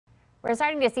We're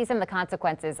starting to see some of the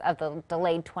consequences of the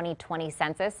delayed 2020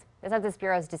 census. The Census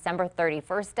Bureau's December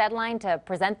 31st deadline to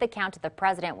present the count to the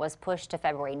president was pushed to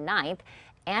February 9th,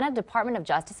 and a Department of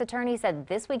Justice attorney said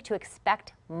this week to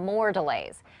expect more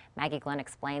delays. Maggie Glenn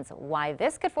explains why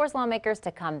this could force lawmakers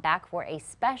to come back for a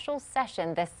special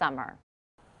session this summer.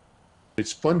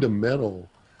 It's fundamental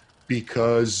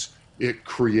because it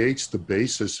creates the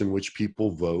basis in which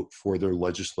people vote for their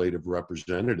legislative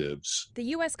representatives. The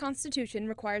U.S. Constitution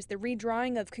requires the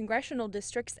redrawing of congressional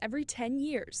districts every 10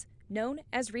 years, known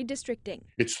as redistricting.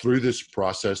 It's through this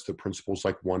process that principles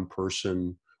like one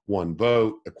person, one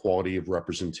vote, equality of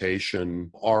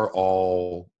representation are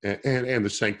all, and the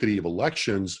sanctity of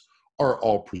elections are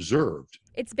all preserved.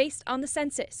 It's based on the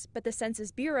census, but the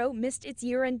Census Bureau missed its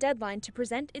year-end deadline to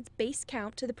present its base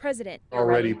count to the president.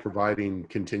 Already providing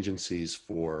contingencies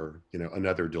for,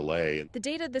 another delay. The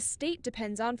data the state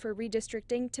depends on for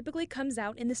redistricting typically comes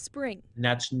out in the spring. And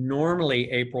that's normally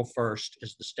April 1st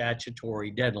is the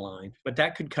statutory deadline, but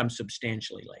that could come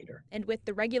substantially later. And with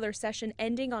the regular session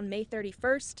ending on May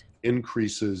 31st,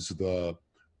 increases the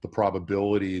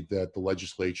probability that the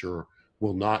legislature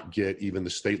will not get even the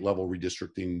state level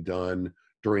redistricting done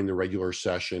during the regular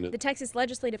session. The Texas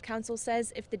Legislative Council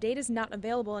says if the data is not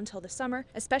available until the summer,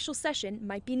 a special session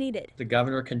might be needed. The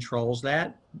governor controls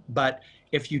that, but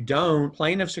if you don't,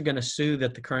 plaintiffs are going to sue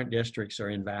that the current districts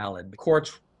are invalid. The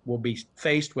courts will be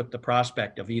faced with the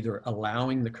prospect of either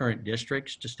allowing the current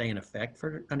districts to stay in effect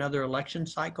for another election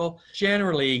cycle.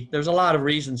 Generally, there's a lot of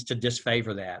reasons to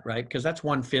disfavor that, right? Because that's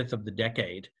 1/5 of the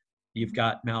decade. You've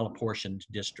got malapportioned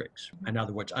districts. In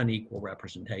other words, unequal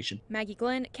representation. Maggie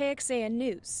Glenn, KXAN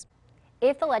News.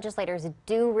 If the legislators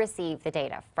do receive the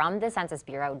data from the Census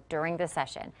Bureau during the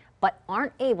session, but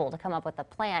aren't able to come up with a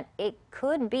plan, it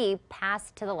could be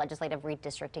passed to the Legislative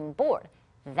Redistricting Board.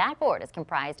 That board is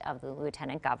comprised of the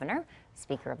Lieutenant Governor,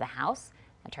 Speaker of the House,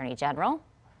 Attorney General,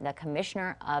 the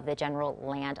Commissioner of the General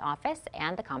Land Office,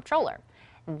 and the Comptroller.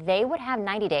 They would have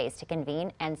 90 days to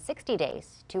convene and 60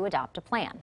 days to adopt a plan.